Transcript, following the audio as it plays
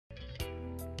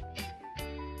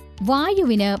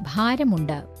വായുവിന്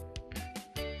ഭാരമുണ്ട്.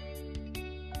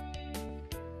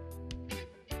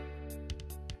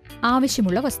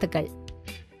 ആവശ്യമുള്ള വസ്തുക്കൾ: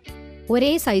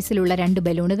 ഒരേ സൈസിലുള്ള 2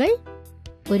 ബലൂണുകൾ,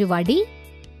 ഒരു വടി,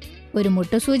 ഒരു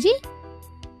മുട്ടുസൂചി,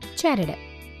 ചരട്.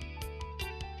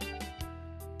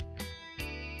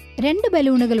 2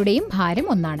 ബലൂണുകളുടെയും ഭാരം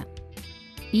ഒന്നാണ്.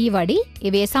 ഈ വടി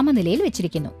ഇവയെ സമനിലയിൽ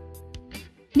വെച്ചിരിക്കുന്നു.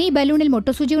 നീ ബലൂണിൽ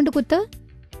മുട്ടുസൂചി കൊണ്ട് കുത്ത്.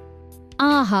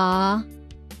 ആഹാ,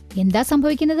 എന്താ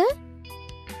സംഭവിക്കുന്നത്?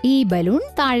 ഈ ബലൂൺ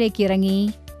താഴേക്ക് ഇറങ്ങി.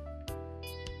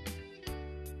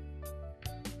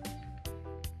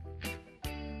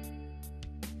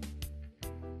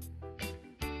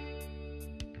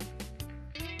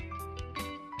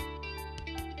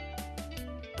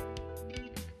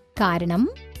 കാരണം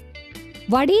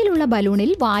വടിയിലുള്ള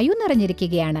ബലൂണിൽ വായു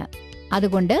നിറഞ്ഞിരിക്കുകയാണ്.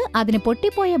 അതുകൊണ്ട് അതിന്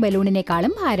പൊട്ടിപ്പോയ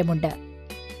ബലൂണിനേക്കാളും ഭാരമുണ്ട്.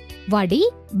 വടി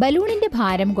ബലൂണിന്റെ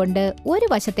ഭാരം കൊണ്ട് ഒരു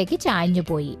വശത്തേക്ക്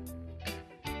ചായ്ഞ്ഞുപോയി.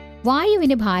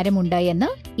 വായുവിന് ഭാരമുണ്ട് എന്ന്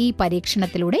ഈ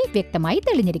പരീക്ഷണത്തിലൂടെ വ്യക്തമായി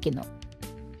തെളിഞ്ഞിരിക്കുന്നു.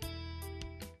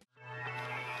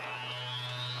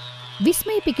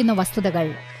 വിസ്മയിപ്പിക്കുന്ന വസ്തുതകൾ.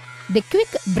 The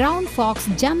quick brown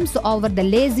Fox jumps over the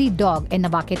lazy dog എന്ന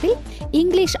വാക്യത്തിൽ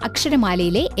ഇംഗ്ലീഷ്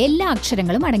അക്ഷരമാലയിലെ എല്ലാ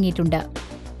അക്ഷരങ്ങളും അടങ്ങിയിട്ടുണ്ട്.